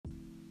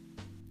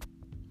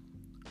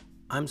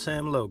I'm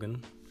Sam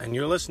Logan, and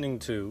you're listening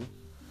to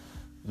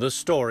The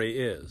Story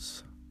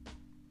Is,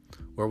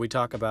 where we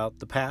talk about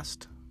the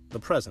past, the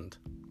present,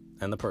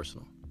 and the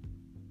personal.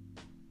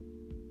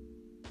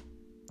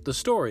 The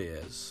story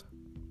is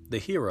the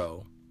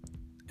hero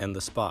and the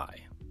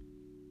spy.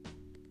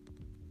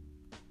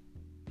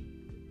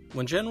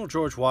 When General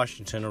George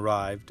Washington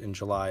arrived in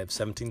July of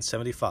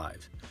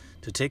 1775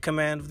 to take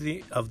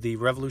command of the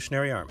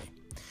Revolutionary Army,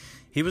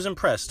 he was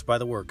impressed by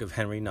the work of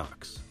Henry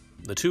Knox.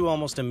 The two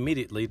almost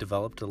immediately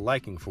developed a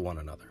liking for one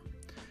another,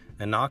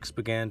 and Knox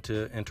began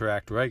to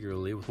interact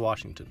regularly with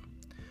Washington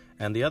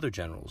and the other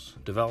generals,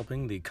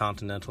 developing the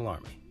Continental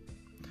Army.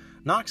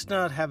 Knox did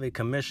not have a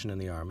commission in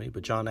the Army,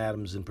 but John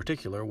Adams in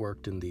particular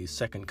worked in the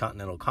Second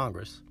Continental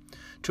Congress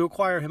to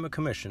acquire him a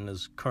commission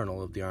as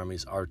colonel of the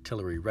Army's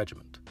artillery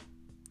regiment.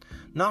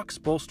 Knox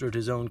bolstered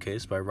his own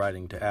case by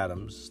writing to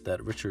Adams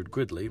that Richard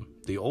Gridley,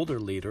 the older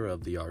leader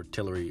of the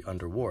artillery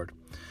under Ward,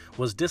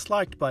 was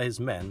disliked by his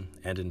men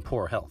and in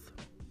poor health.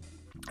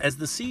 As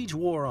the siege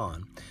wore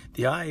on,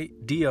 the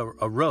idea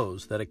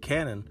arose that a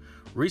cannon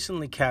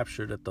recently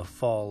captured at the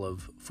fall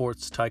of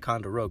Forts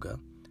Ticonderoga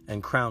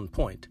and Crown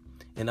Point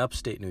in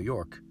upstate New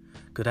York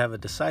could have a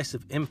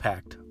decisive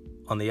impact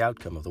on the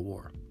outcome of the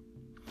war.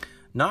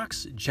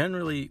 Knox,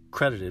 generally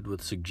credited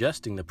with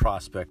suggesting the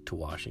prospect to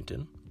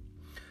Washington,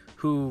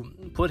 who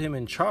put him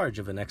in charge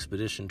of an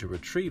expedition to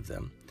retrieve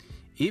them,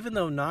 even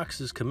though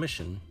Knox's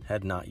commission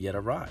had not yet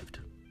arrived.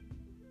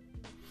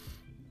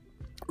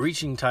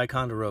 Reaching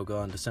Ticonderoga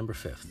on December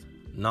 5th,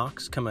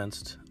 Knox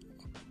commenced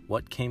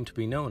what came to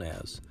be known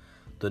as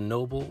the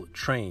Noble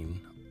Train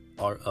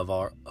of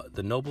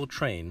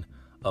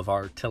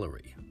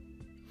Artillery,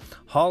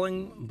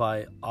 hauling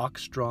by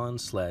ox-drawn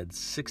sleds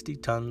 60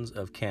 tons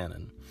of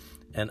cannon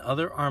and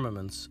other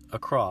armaments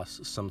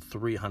across some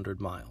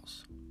 300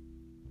 miles,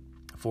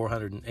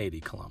 480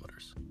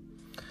 kilometers,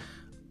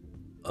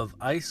 of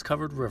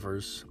ice-covered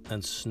rivers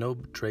and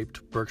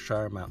snow-draped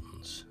Berkshire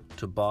mountains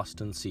to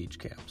Boston siege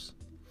camps.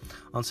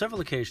 On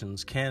several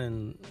occasions,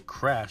 cannon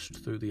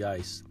crashed through the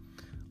ice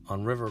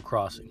on river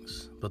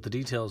crossings, but the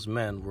Detail's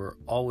men were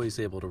always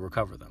able to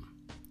recover them.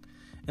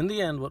 In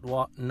the end,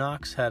 what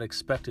Knox had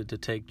expected to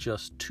take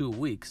just 2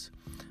 weeks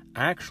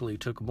actually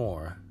took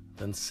more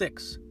than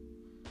 6,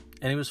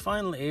 and he was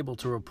finally able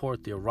to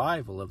report the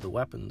arrival of the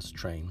weapons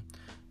train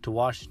to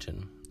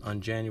Washington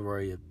on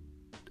January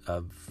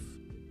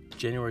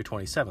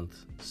 27th,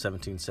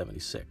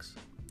 1776,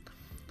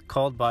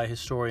 called by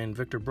historian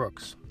Victor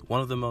Brooks one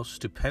of the most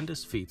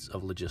stupendous feats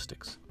of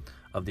logistics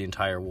of the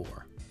entire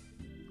war.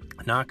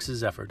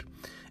 Knox's effort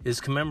is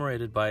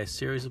commemorated by a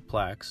series of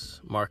plaques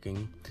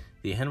marking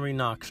the Henry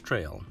Knox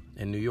Trail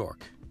in New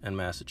York and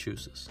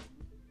Massachusetts.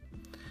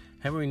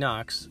 Henry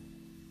Knox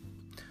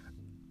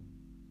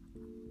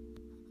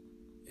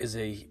is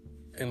an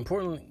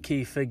important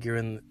key figure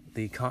in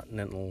the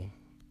Continental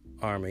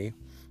Army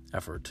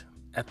effort.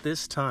 At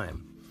this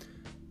time,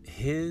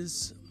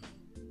 his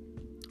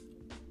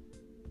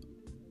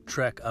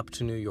trek up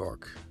to New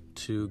York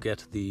to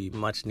get the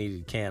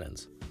much-needed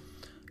cannons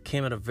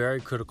came at a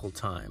very critical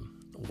time.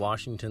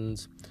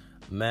 Washington's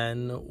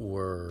men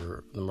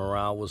the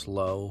morale was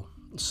low,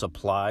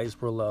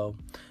 supplies were low.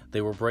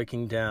 They were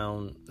breaking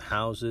down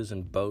houses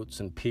and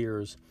boats and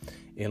piers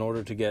in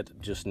order to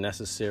get just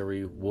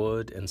necessary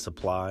wood and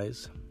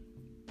supplies,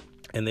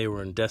 and they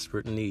were in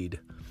desperate need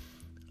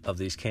of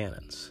these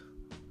cannons.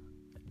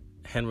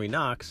 Henry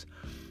Knox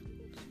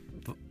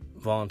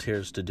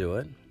volunteers to do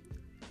it,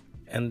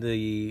 and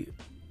the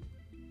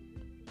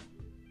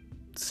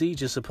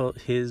siege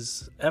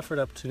his effort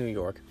up to New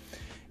York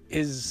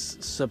is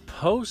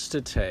supposed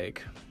to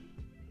take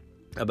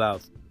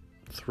about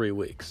 3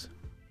 weeks.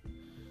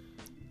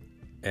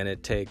 And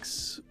it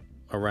takes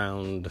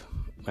around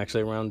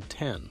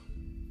 10.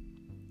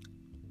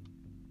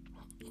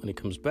 When he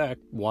comes back,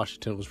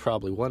 Washington was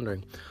probably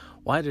wondering,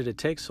 why did it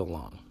take so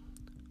long?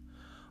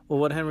 Well,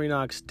 what Henry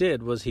Knox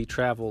did was he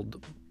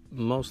traveled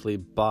mostly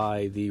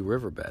by the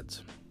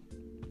riverbeds.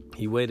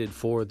 He waited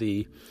for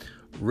the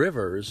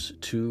rivers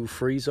to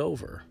freeze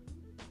over,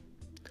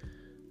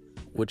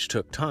 which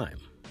took time.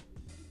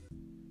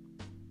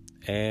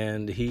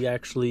 And he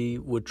actually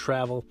would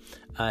travel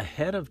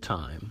ahead of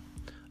time,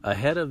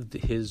 ahead of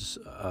his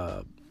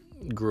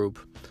group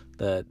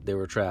that they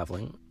were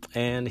traveling,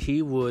 and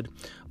he would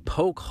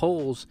poke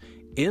holes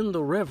in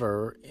the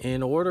river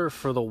in order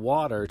for the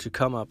water to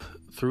come up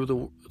through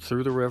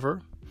the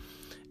river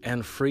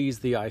and freeze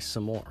the ice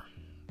some more.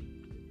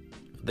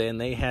 Then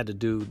they had to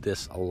do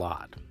this a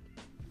lot.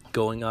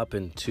 Going up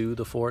into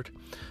the fort,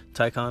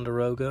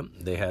 Ticonderoga,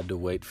 they had to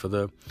wait for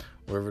the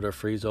river to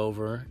freeze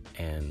over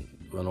and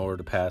in order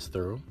to pass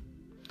through.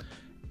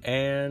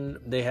 And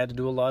they had to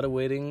do a lot of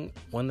waiting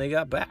when they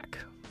got back,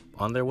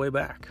 on their way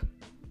back.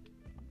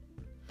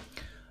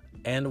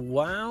 And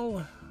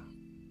while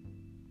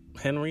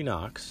Henry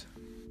Knox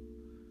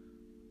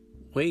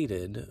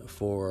waited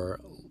for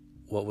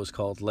what was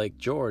called Lake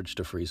George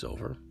to freeze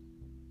over,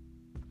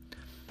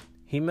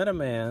 he met a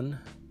man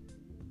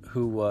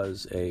who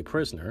was a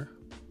prisoner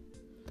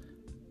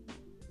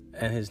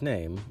and his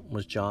name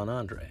was John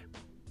André.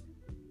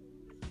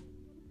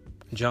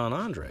 John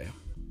André,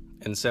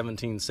 in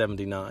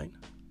 1779,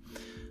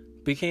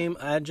 became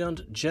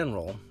Adjutant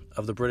General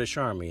of the British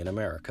Army in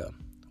America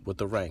with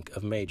the rank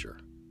of Major.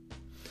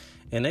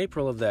 In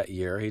April of that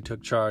year, he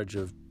took charge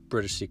of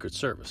British Secret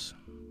Service.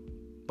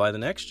 By the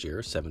next year,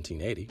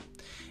 1780,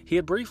 he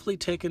had briefly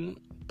taken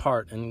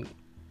part in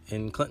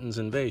Clinton's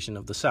invasion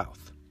of the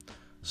South,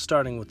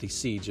 starting with the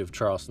siege of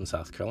Charleston,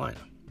 South Carolina.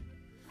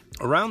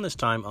 Around this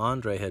time,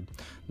 André had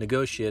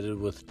negotiated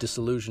with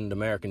disillusioned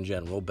American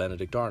General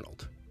Benedict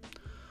Arnold.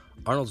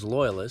 Arnold's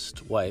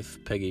loyalist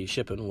wife, Peggy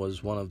Shippen,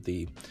 was one of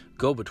the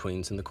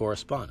go-betweens in the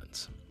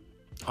correspondence.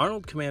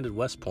 Arnold commanded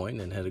West Point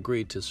and had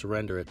agreed to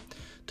surrender it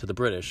to the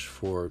British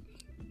for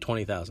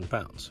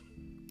 £20,000,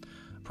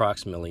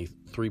 approximately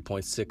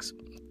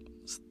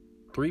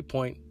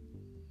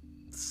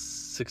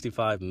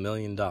 $3.65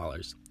 million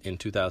in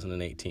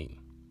 2018.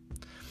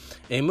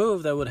 A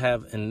move that would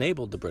have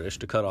enabled the British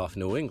to cut off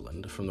New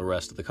England from the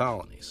rest of the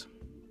colonies.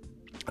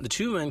 The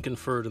two men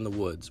conferred in the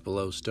woods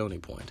below Stony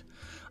Point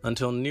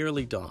until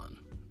nearly dawn,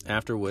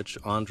 after which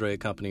André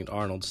accompanied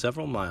Arnold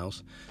several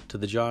miles to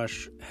the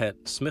Josh Het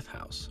Smith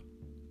House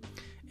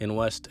in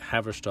West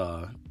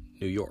Haverstraw,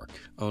 New York,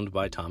 owned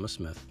by Thomas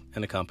Smith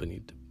and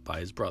accompanied by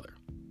his brother.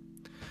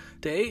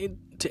 To aid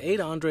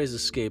André's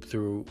escape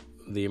through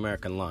the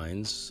American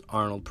lines,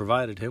 Arnold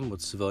provided him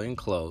with civilian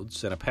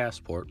clothes and a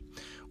passport,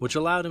 which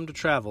allowed him to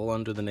travel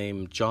under the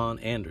name John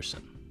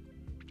Anderson.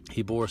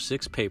 He bore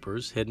 6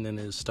 papers hidden in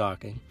his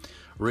stocking,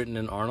 written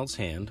in Arnold's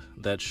hand,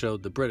 that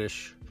showed the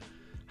British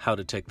how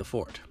to take the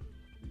fort.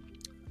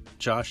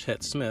 Josh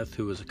Het Smith,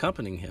 who was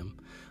accompanying him,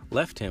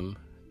 left him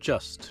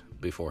just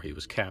before he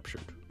was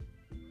captured.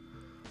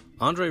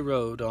 André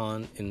rode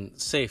on in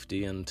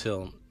safety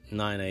until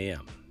 9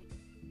 a.m.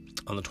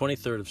 on the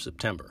 23rd of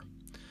September,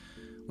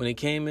 when he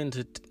came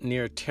into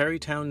near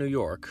Tarrytown, New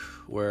York,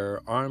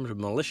 where armed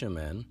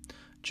militiamen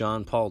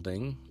John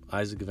Paulding,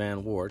 Isaac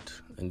Van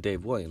Wart, and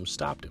Dave Williams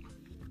stopped him.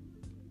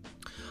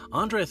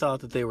 André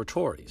thought that they were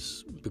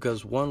Tories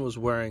because one was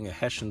wearing a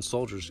Hessian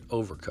soldier's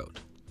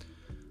overcoat.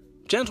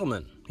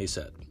 "Gentlemen," he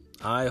said,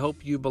 "I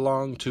hope you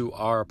belong to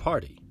our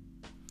party."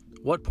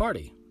 "What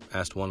party?"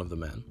 asked one of the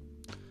men.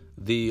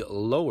 "The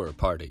lower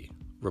party,"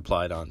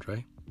 replied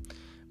André,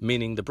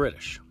 meaning the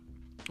British.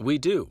 "We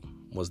do,"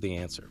 was the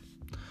answer.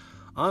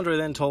 André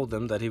then told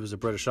them that he was a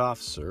British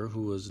officer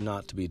who was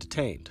not to be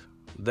detained.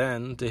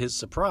 Then, to his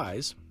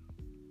surprise,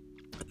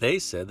 they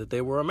said that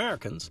they were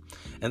Americans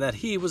and that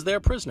he was their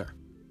prisoner.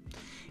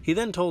 He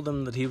then told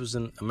them that he was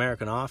an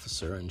American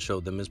officer and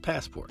showed them his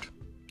passport.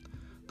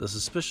 The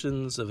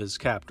suspicions of his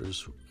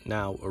captors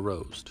now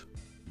aroused.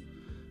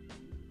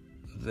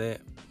 They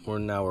were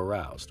now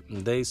aroused.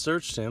 They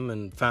searched him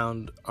and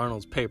found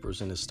Arnold's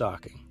papers in his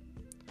stocking.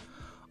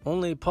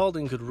 Only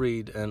Paulding could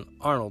read, and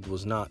Arnold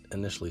was not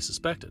initially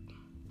suspected.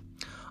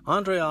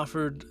 André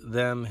offered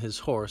them his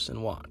horse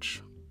and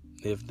watch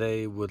if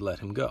they would let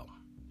him go,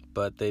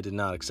 but they did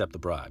not accept the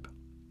bribe.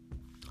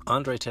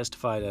 André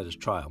testified at his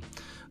trial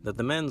that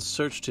the men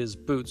searched his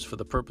boots for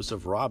the purpose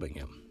of robbing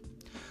him.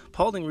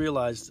 Paulding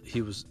realized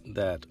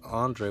that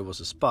André was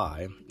a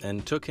spy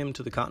and took him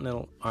to the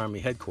Continental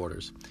Army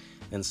headquarters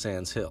in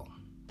Sands Hill,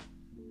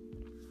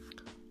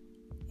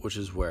 which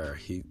is where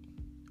he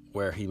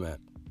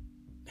met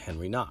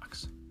Henry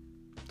Knox.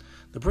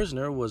 The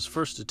prisoner was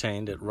first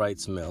detained at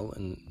Wright's Mill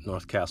in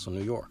North Castle,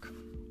 New York,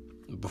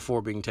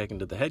 before being taken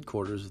to the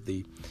headquarters of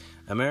the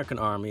American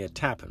Army at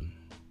Tappan,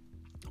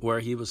 where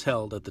he was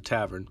held at the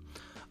tavern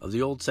of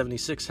the old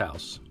 76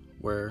 House,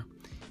 where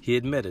he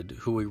admitted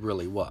who he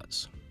really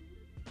was.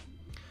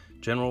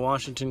 General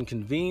Washington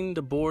convened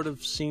a board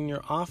of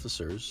senior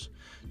officers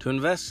to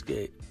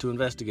investigate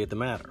the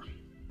matter.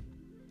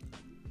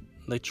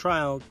 The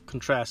trial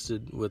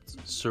contrasted with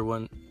Sir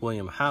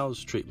William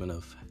Howe's treatment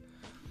of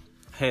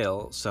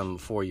Hale some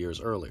 4 years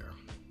earlier.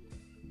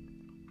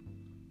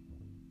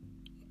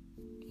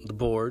 The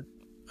board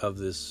of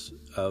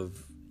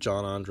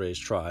John André's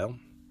trial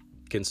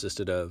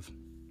consisted of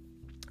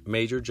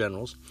Major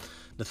Generals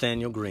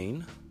Nathaniel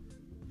Greene,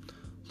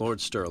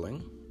 Lord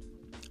Stirling,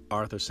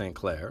 Arthur St.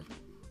 Clair,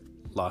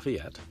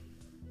 Lafayette,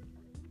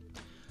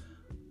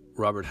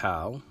 Robert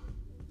Howe,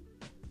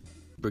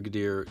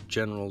 Brigadier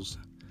Generals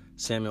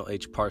Samuel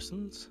H.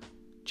 Parsons,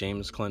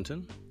 James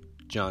Clinton,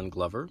 John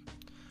Glover,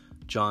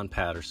 John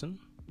Patterson,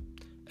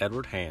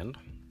 Edward Hand,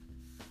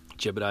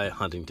 Jebediah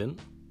Huntington,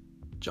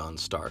 John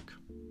Stark,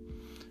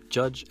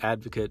 Judge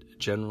Advocate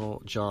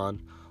General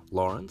John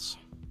Lawrence,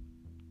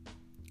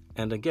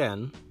 and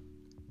again,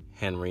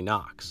 Henry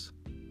Knox.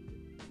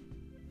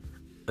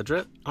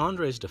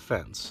 André's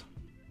defense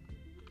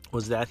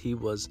was that he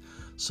was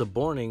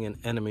suborning an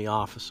enemy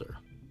officer,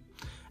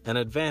 an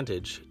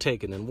advantage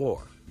taken in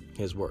war,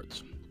 his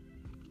words.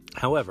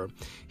 However,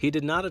 he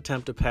did not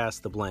attempt to pass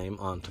the blame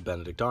on to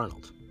Benedict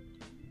Arnold.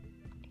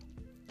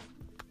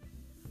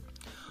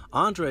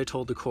 André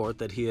told the court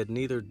that he had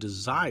neither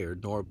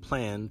desired nor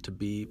planned to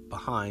be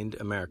behind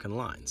American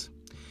lines.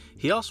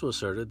 He also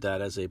asserted that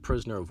as a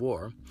prisoner of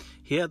war,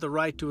 he had the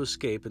right to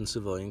escape in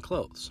civilian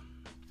clothes.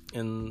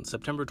 On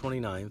September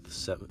 29,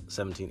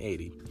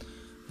 1780,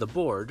 the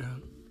board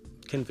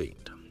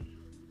convened.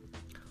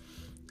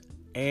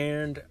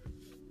 And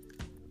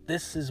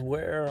this is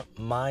where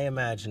my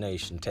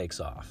imagination takes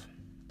off.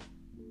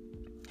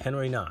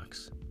 Henry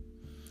Knox,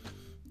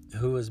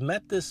 who has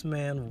met this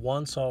man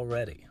once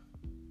already,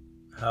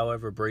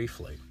 however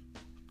briefly,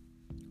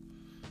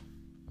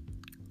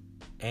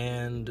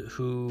 and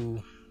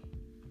who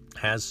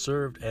has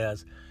served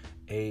as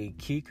a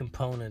key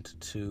component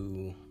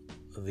to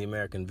the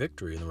American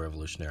victory in the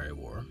Revolutionary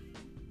War,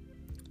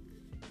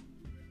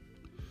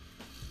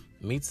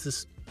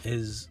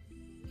 is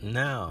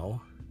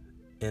now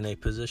in a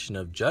position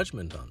of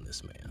judgment on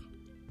this man.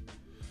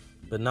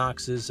 But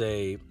Knox is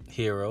a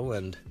hero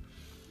and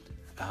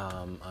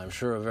I'm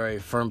sure a very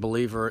firm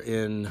believer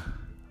in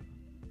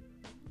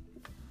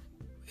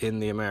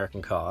the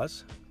American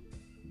cause.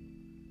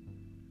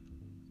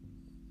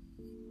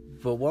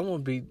 But one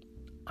would be,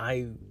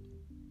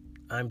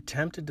 I'm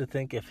tempted to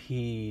think if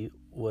he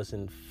was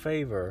in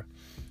favor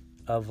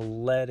of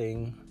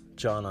letting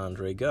John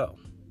Andre go.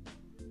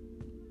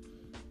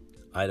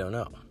 I don't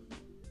know.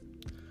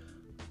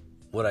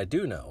 What I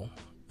do know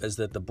is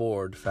that the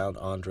board found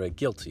Andre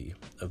guilty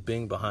of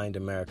being behind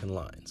American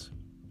lines,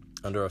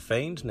 under a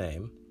feigned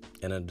name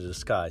and in a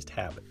disguised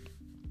habit,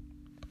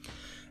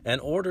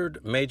 and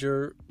ordered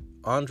Major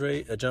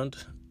Andre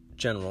Adjutant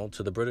General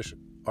to the British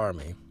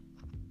Army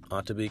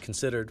ought to be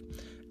considered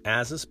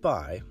as a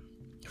spy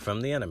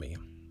from the enemy,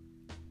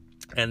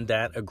 and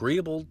that,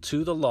 agreeable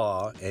to the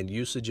law and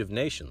usage of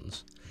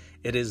nations,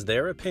 it is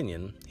their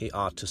opinion he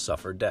ought to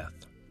suffer death.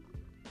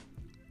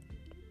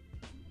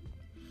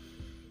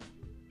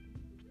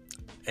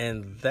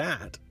 And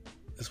that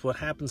is what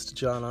happens to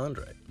John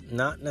Andre.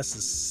 Not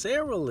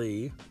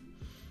necessarily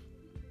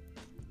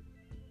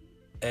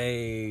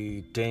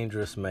a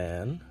dangerous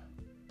man,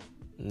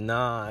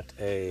 not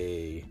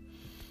a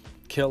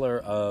killer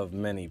of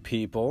many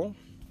people.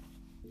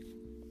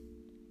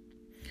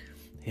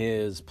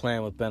 His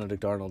plan with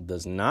Benedict Arnold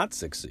does not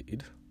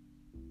succeed,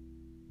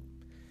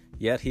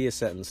 yet he is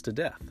sentenced to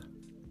death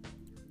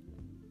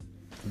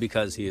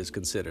because he is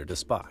considered a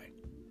spy.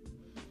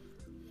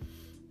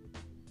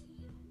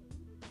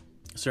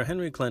 Sir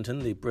Henry Clinton,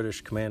 the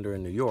British commander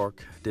in New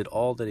York, did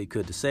all that he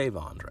could to save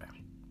Andre,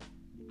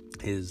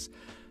 his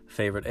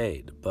favorite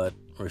aide, but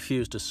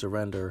refused to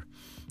surrender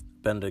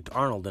Benedict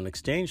Arnold in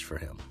exchange for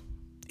him,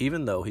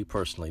 even though he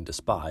personally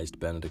despised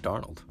Benedict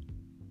Arnold.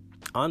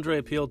 Andre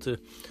appealed to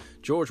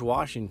George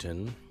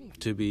Washington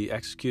to be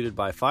executed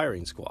by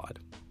firing squad,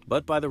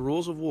 but by the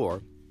rules of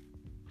war,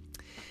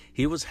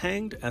 he was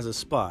hanged as a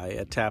spy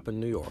at Tappan,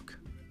 New York,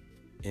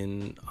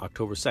 in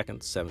October 2nd,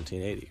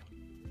 1780.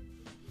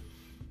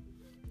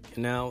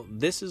 Now,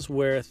 this is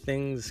where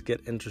things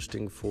get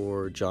interesting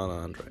for John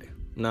Andre,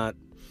 not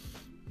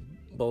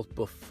both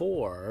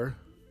before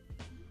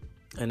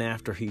and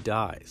after he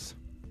dies.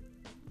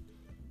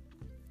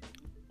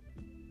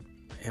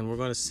 And we're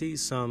going to see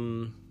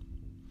some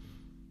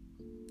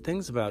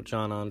things about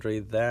John Andre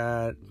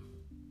that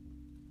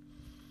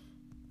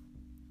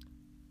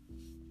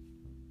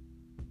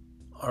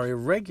are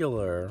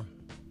irregular,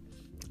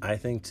 I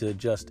think, to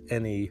just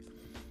any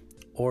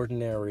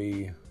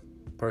ordinary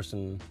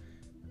person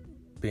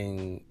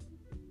being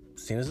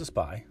seen as a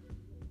spy,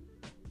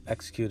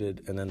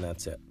 executed, and then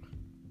that's it.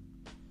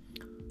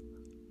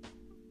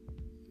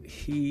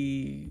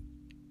 He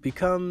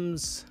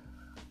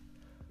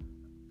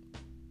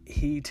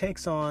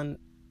takes on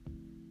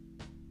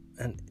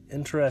an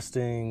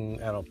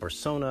interesting,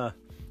 persona.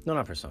 No,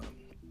 not persona.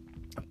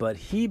 But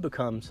he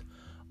becomes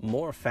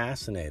more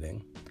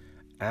fascinating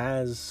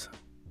as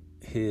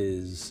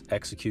his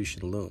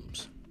execution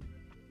looms.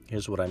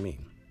 Here's what I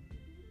mean.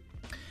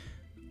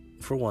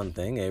 For one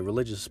thing, a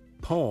religious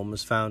poem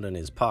is found in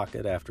his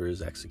pocket after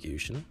his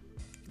execution,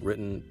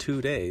 written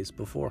 2 days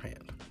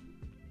beforehand.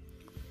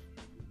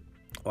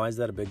 Why is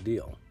that a big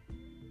deal?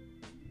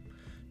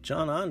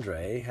 John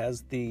Andre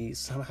has the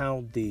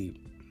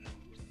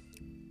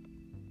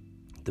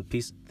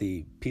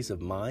peace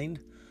of mind,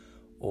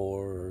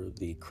 or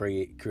the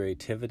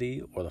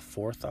creativity, or the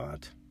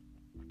forethought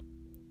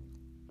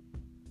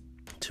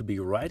to be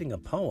writing a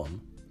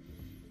poem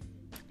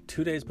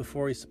 2 days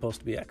before he's supposed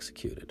to be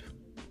executed.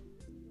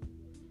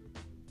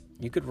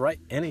 You could write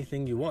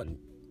anything you want.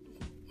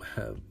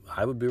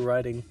 I would be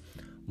writing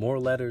more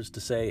letters to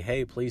say,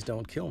 hey, please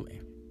don't kill me.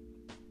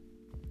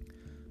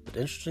 But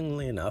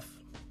interestingly enough,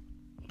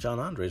 John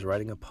Andre is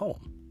writing a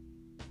poem.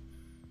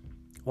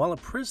 While a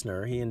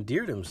prisoner, he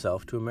endeared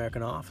himself to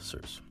American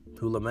officers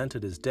who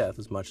lamented his death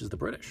as much as the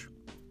British.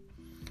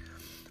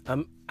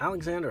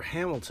 Alexander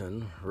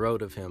Hamilton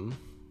wrote of him,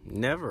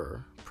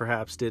 "Never,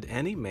 perhaps, did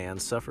any man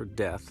suffer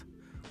death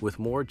with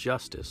more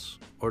justice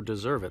or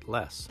deserve it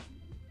less."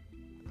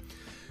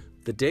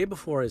 The day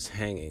before his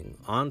hanging,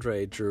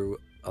 Andre drew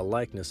a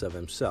likeness of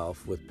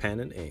himself with pen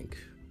and ink,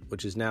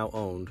 which is now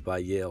owned by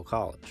Yale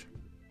College.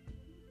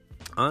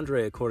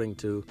 Andre, according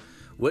to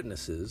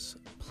Witnesses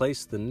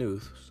placed the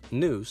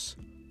noose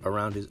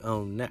around his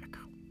own neck.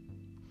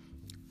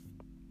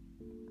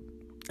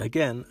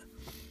 Again,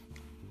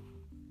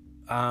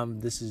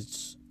 this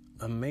is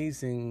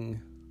amazing,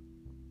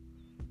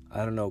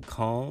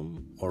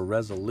 calm or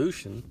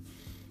resolution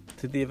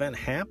to the event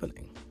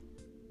happening.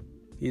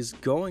 He's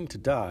going to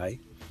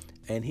die,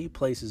 and he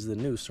places the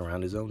noose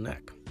around his own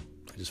neck.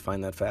 I just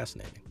find that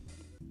fascinating.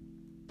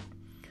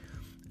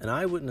 An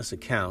eyewitness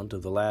account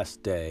of the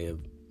last day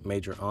of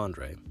Major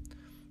Andre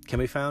can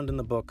be found in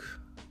the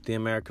book The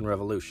American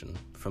Revolution,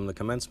 from the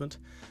commencement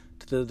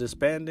to the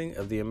disbanding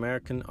of the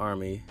American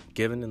Army,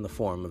 given in the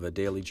form of a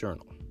daily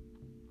journal,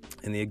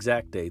 and the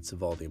exact dates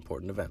of all the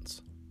important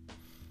events.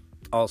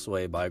 Also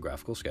a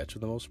biographical sketch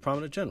of the most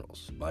prominent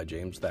generals by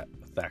James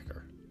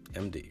Thacker,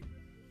 M.D.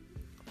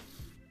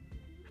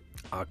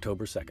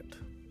 October 2nd.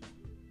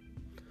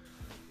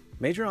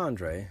 Major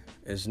Andre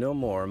is no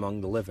more among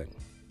the living.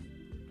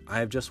 I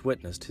have just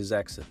witnessed his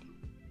exit.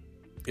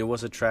 It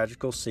was a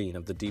tragical scene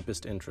of the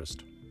deepest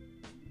interest.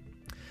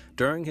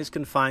 During his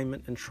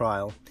confinement and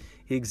trial,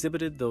 he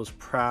exhibited those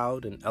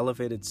proud and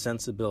elevated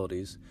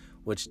sensibilities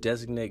which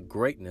designate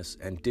greatness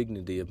and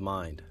dignity of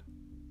mind.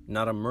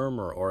 Not a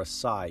murmur or a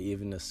sigh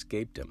even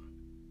escaped him.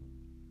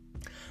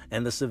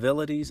 And the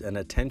civilities and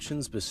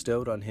attentions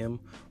bestowed on him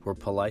were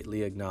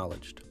politely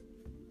acknowledged.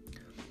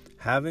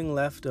 Having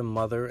left a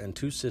mother and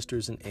 2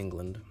 sisters in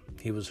England,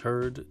 he was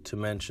heard to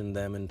mention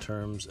them in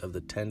terms of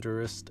the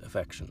tenderest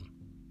affection.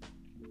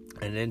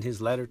 And in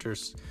his letter to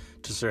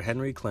Sir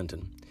Henry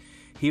Clinton,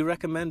 he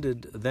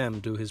recommended them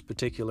to his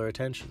particular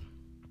attention.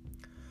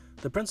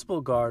 The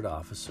principal guard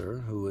officer,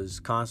 who was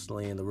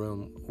constantly in the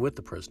room with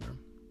the prisoner,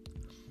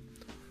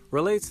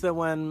 relates that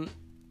when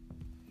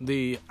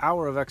the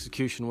hour of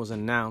execution was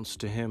announced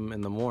to him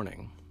in the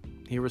morning,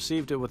 he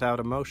received it without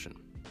emotion,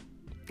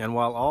 and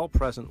while all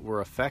present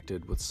were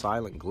affected with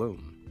silent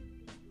gloom,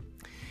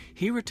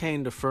 he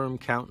retained a firm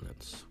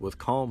countenance, with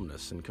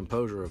calmness and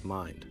composure of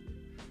mind.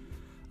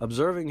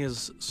 Observing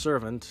his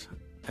servant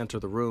enter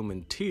the room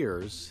in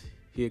tears,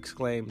 he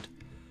exclaimed,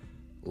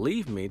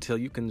 "Leave me till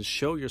you can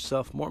show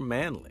yourself more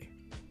manly."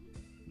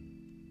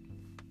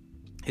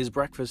 His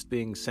breakfast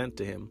being sent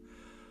to him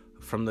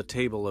from the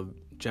table of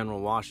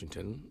General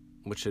Washington,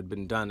 which had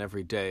been done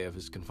every day of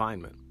his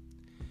confinement,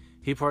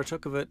 he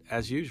partook of it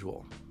as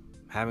usual.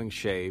 Having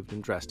shaved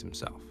and dressed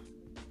himself,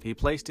 he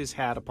placed his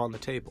hat upon the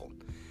table,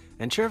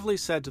 and cheerfully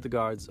said to the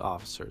guards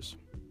officers,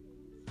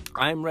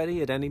 "I am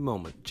ready at any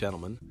moment,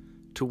 gentlemen,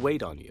 to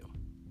wait on you."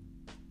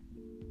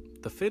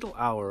 The fatal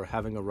hour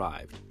having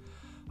arrived,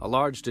 a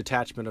large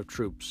detachment of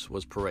troops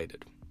was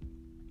paraded,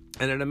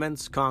 and an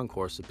immense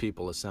concourse of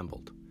people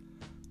assembled.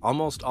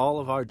 Almost all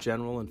of our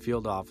general and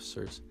field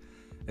officers,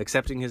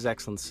 excepting His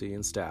Excellency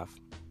and staff,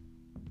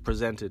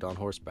 presented on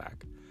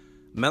horseback.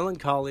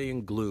 Melancholy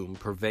and gloom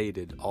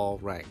pervaded all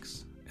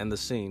ranks, and the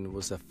scene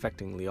was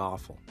affectingly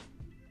awful.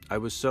 I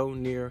was so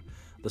near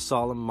the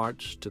solemn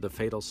march to the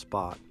fatal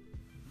spot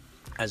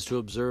as to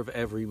observe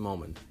every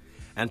moment,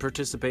 and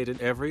participate in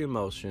every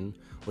emotion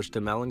which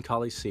the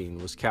melancholy scene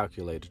was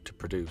calculated to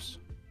produce.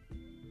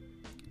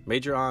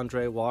 Major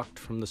Andre walked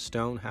from the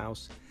stone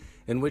house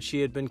in which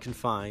he had been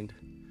confined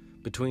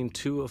between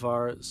 2 of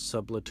our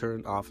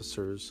subaltern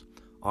officers,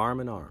 arm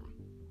in arm,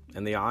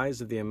 and the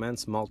eyes of the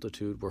immense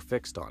multitude were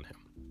fixed on him,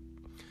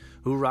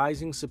 who,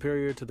 rising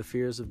superior to the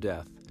fears of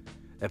death,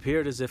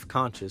 appeared as if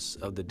conscious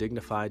of the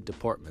dignified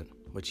deportment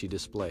which he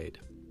displayed.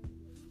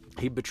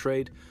 He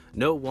betrayed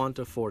no want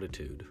of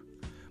fortitude,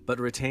 but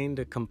retained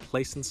a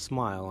complacent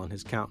smile on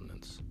his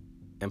countenance,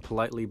 and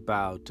politely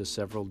bowed to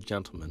several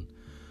gentlemen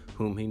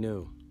whom he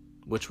knew,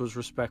 which was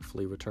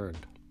respectfully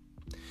returned.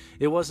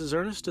 It was his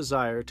earnest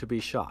desire to be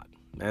shot,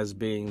 as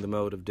being the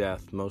mode of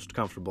death most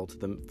comfortable to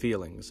the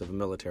feelings of a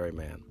military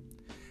man,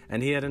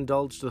 and he had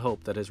indulged the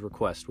hope that his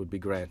request would be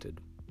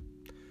granted.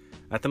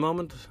 At the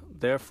moment,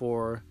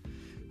 therefore,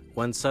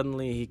 when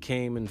suddenly he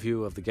came in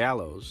view of the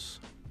gallows,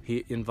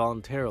 he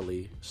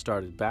involuntarily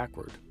started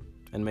backward,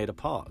 and made a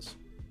pause.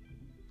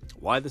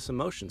 "Why this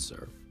emotion,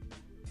 sir?"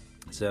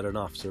 said an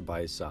officer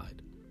by his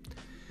side.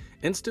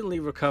 Instantly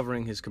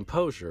recovering his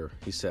composure,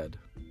 he said,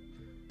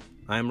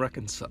 I am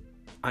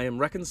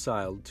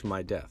reconciled to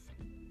my death,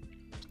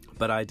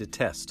 but I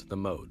detest the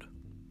mode."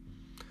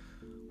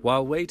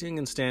 While waiting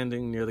and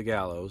standing near the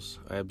gallows,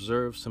 I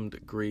observed some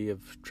degree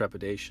of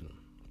trepidation,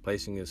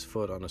 placing his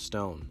foot on a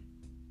stone,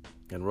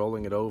 and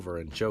rolling it over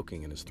and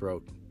choking in his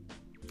throat,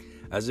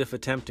 as if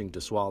attempting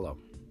to swallow.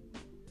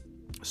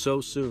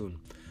 So soon,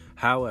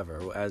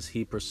 however, as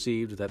he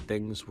perceived that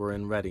things were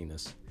in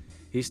readiness,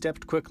 he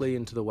stepped quickly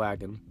into the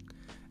wagon,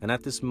 and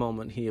at this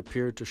moment he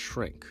appeared to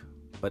shrink,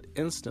 but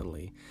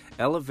instantly,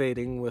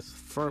 elevating with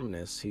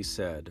firmness, he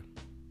said,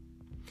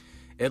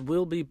 "It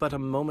will be but a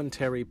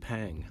momentary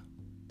pang,"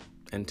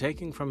 and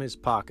taking from his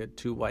pocket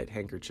 2 white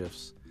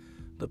handkerchiefs,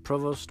 the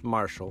provost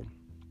marshal,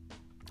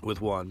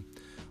 with one,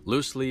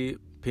 loosely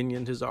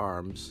pinioned his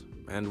arms,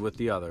 and with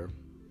the other,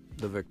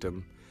 the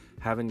victim,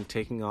 having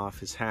taken off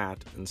his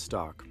hat and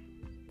stock,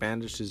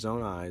 bandaged his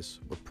own eyes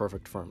with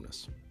perfect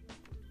firmness.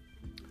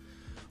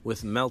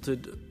 which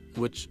melted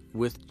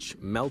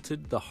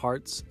the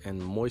hearts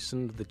and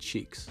moistened the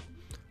cheeks,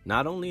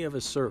 not only of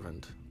his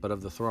servant, but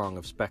of the throng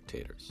of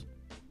spectators.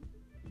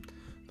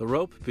 The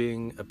rope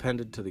being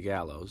appended to the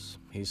gallows,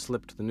 he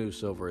slipped the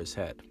noose over his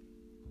head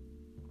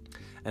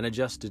and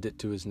adjusted it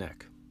to his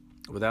neck,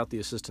 without the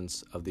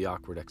assistance of the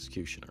awkward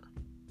executioner.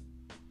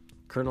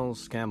 Colonel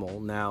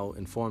Scammell now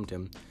informed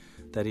him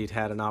that he'd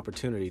had an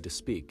opportunity to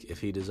speak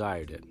if he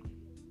desired it.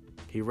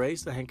 He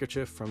raised the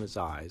handkerchief from his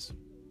eyes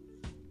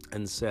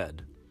and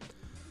said,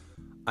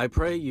 "I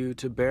pray you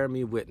to bear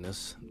me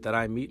witness that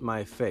I meet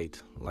my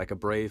fate like a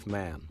brave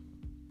man."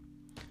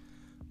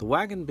 The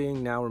wagon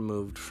being now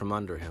removed from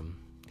under him,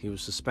 he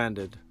was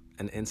suspended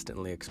and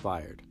instantly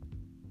expired.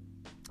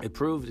 It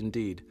proved,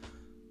 indeed,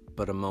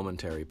 but a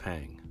momentary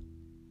pang.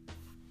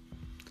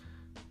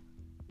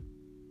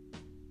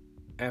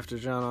 After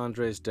John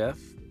André's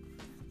death,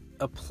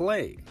 a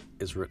play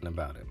is written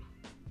about him.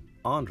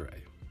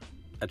 André,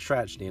 a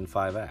Tragedy in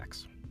 5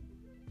 Acts,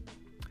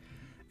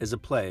 is a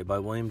play by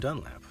William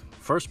Dunlap,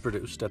 first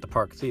produced at the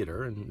Park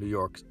Theater in New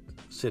York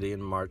City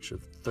in March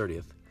of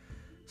 30th,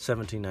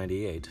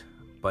 1798,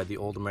 by the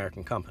Old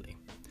American Company,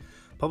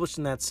 published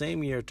in that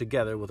same year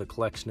together with a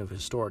collection of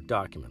historic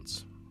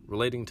documents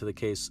relating to the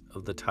case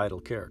of the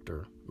title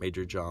character,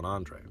 Major John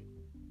André,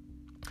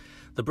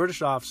 the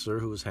British officer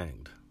who was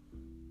hanged.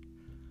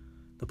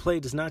 The play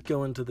does not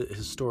go into the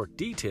historic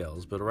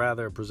details, but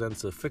rather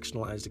presents a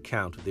fictionalized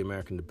account of the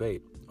American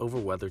debate over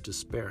whether to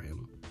spare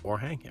him or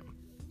hang him.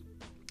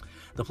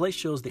 The play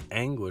shows the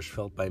anguish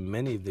felt by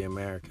many of the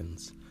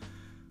Americans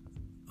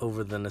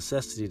over the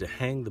necessity to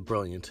hang the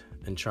brilliant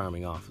and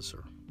charming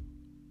officer.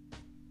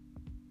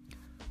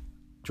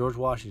 George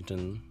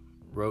Washington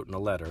wrote in a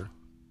letter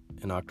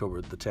in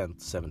October the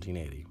 10th,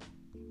 1780,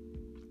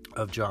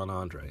 of John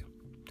André,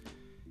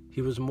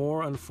 "He was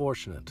more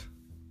unfortunate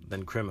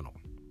than criminal."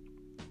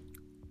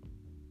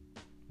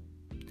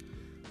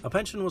 A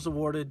pension was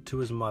awarded to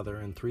his mother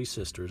and 3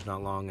 sisters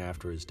not long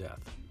after his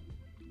death,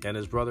 and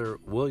his brother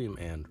William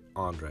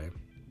André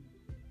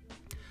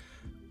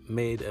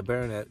made a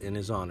baronet in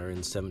his honor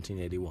in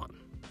 1781.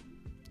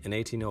 In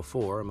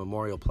 1804, a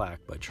memorial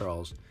plaque by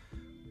Charles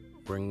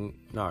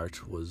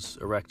Ringart was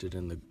erected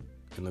in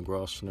the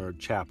Grosvenor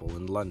Chapel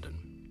in London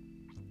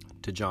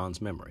to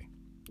John's memory.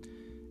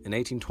 In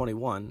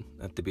 1821,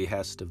 at the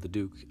behest of the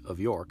Duke of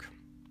York,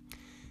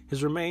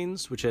 his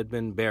remains, which had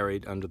been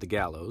buried under the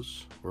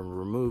gallows, were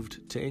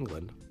removed to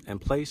England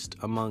and placed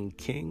among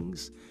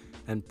kings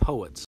and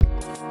poets.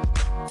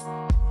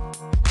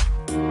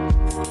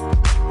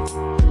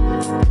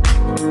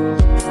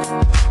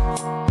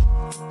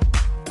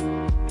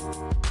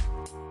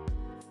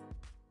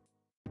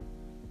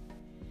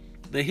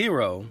 The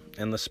Hero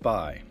and the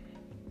Spy.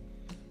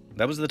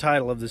 That was the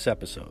title of this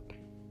episode.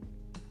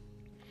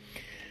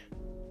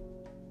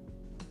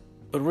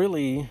 But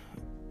really,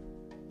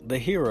 the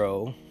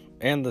hero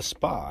and the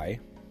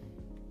spy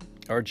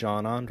are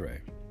John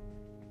André.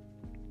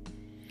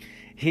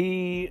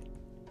 He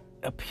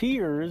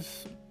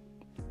appears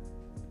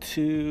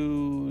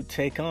to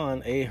take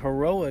on a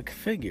heroic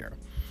figure,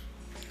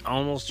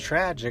 almost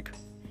tragic,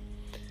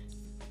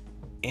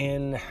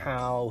 in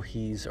how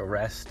he's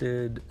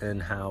arrested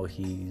and how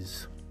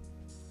he's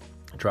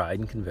tried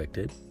and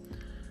convicted,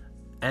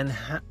 and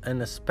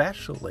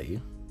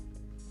especially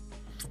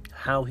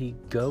how he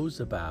goes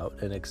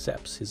about and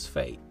accepts his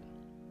fate.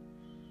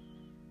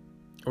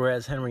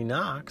 Whereas Henry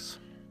Knox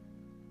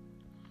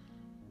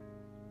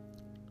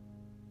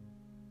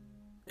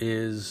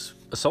is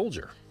a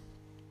soldier,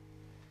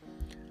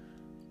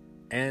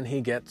 and he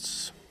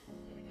gets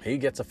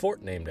a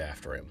fort named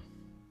after him.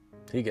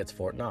 He gets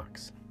Fort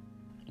Knox.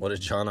 What does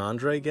John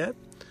André get?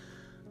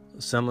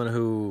 Someone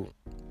who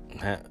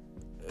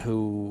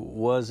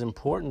was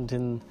important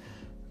in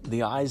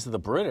the eyes of the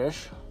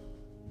British,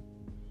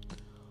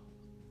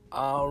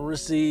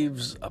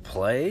 receives a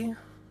play.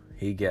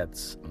 He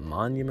gets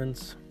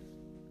monuments.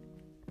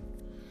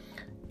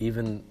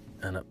 Even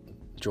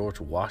George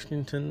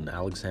Washington,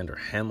 Alexander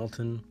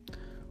Hamilton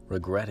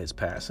regret his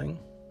passing.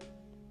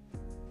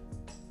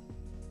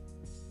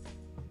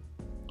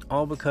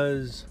 All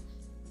because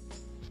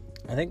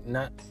I think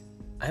not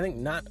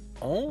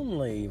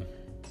only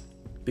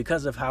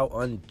because of how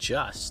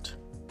unjust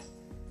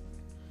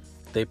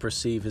they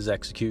perceive his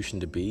execution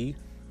to be,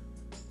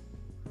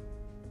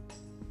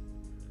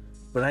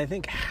 but I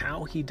think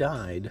how he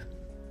died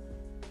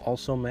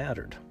also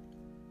mattered.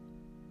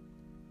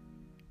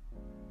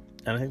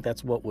 And I think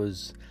that's what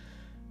was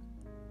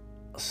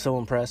so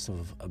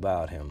impressive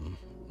about him,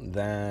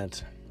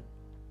 that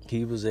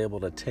he was able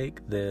to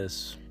take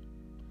this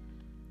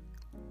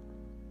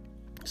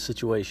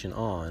situation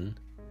on,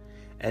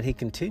 and he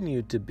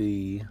continued to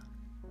be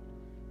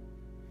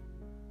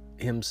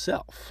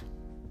himself.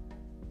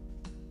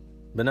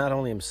 But not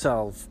only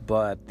himself,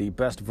 but the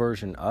best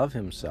version of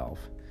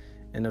himself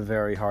in a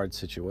very hard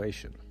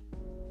situation.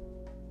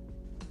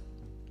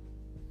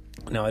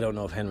 Now, I don't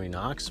know if Henry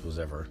Knox was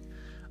ever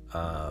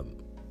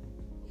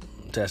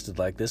tested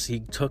like this. He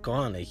took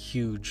on a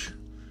huge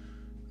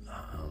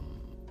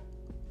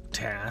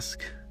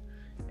task,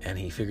 and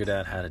he figured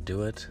out how to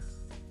do it.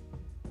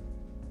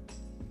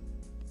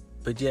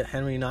 But yet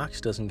Henry Knox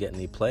doesn't get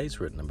any plays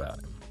written about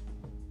him.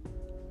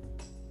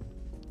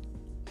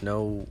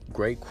 No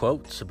great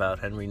quotes about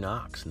Henry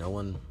Knox. No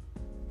one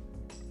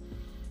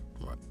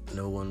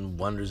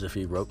wonders if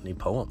he wrote any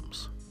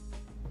poems.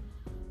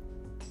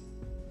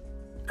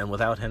 And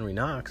without Henry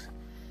Knox,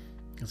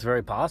 it's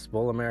very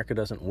possible America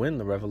doesn't win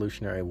the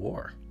Revolutionary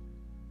War.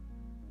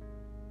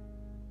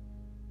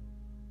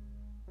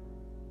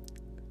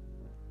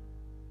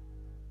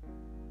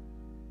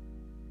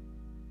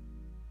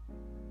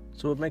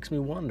 So it makes me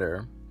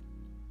wonder,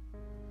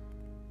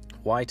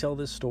 why tell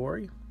this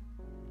story?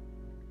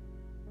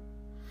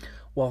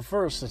 Well,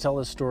 first, I tell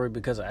this story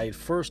because I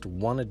first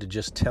wanted to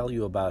just tell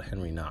you about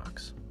Henry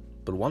Knox.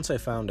 But once I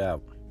found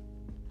out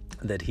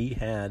that he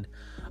had,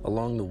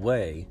 along the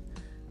way,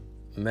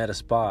 met a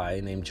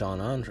spy named John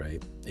Andre,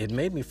 it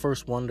made me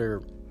first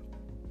wonder,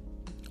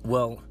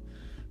 well,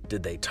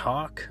 did they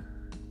talk?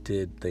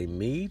 Did they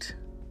meet?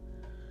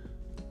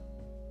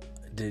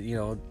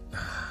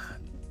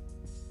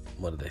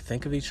 What did they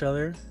think of each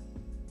other?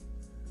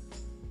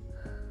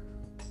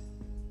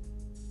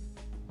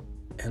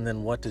 And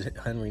then what did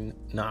Henry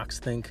Knox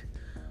think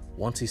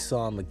once he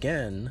saw him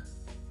again,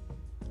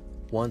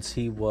 once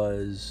he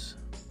was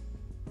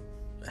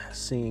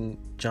seeing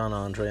John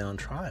Andre on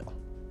trial?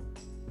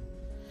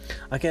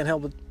 I can't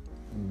help but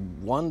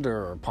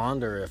wonder or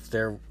ponder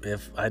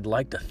if I'd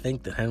like to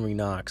think that Henry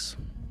Knox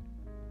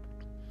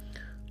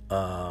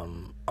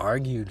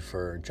argued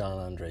for John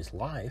Andre's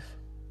life,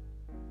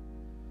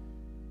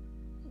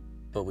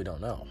 but we don't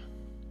know.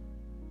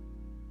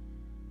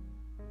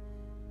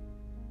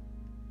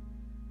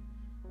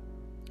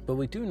 But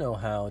we do know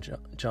how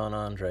John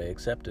Andre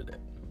accepted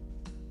it.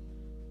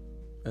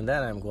 And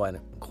that I'm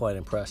quite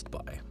impressed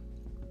by.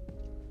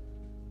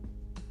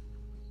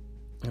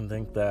 And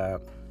think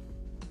that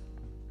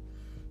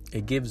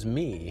it gives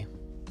me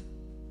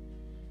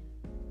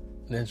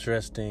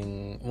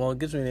it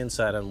gives me an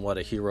insight on what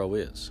a hero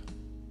is.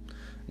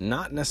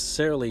 Not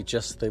necessarily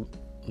just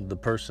the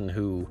person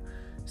who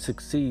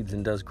succeeds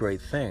and does great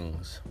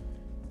things,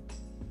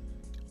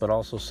 but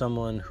also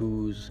someone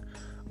who's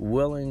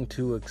willing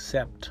to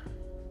accept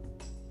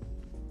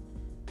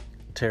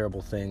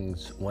terrible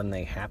things when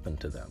they happen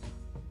to them,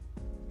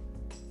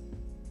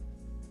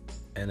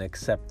 and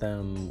accept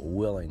them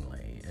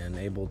willingly, and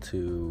able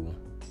to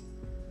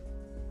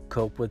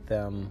cope with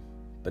them,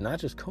 but not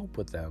just cope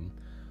with them,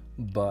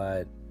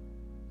 but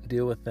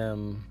deal with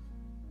them,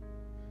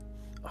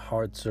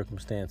 hard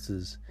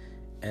circumstances,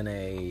 in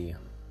a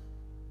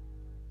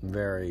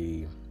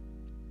very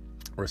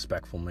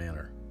respectful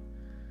manner,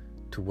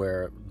 to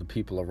where the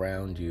people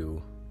around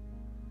you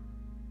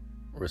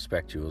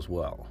respect you as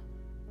well.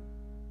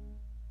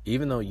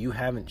 Even though you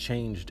haven't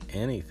changed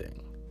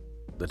anything,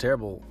 the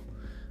terrible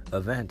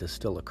event has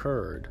still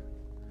occurred,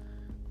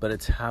 but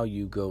it's how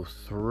you go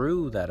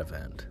through that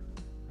event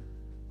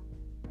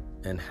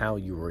and how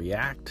you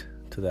react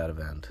to that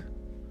event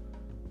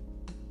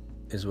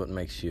is what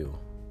makes you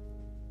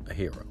a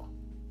hero.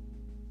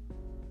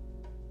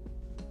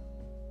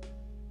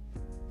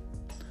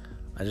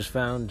 I just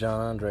found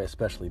John Andre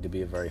especially to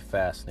be a very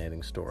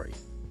fascinating story.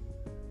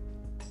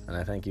 And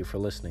I thank you for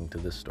listening to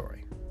this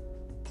story.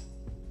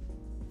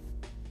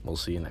 We'll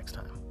see you next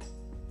time.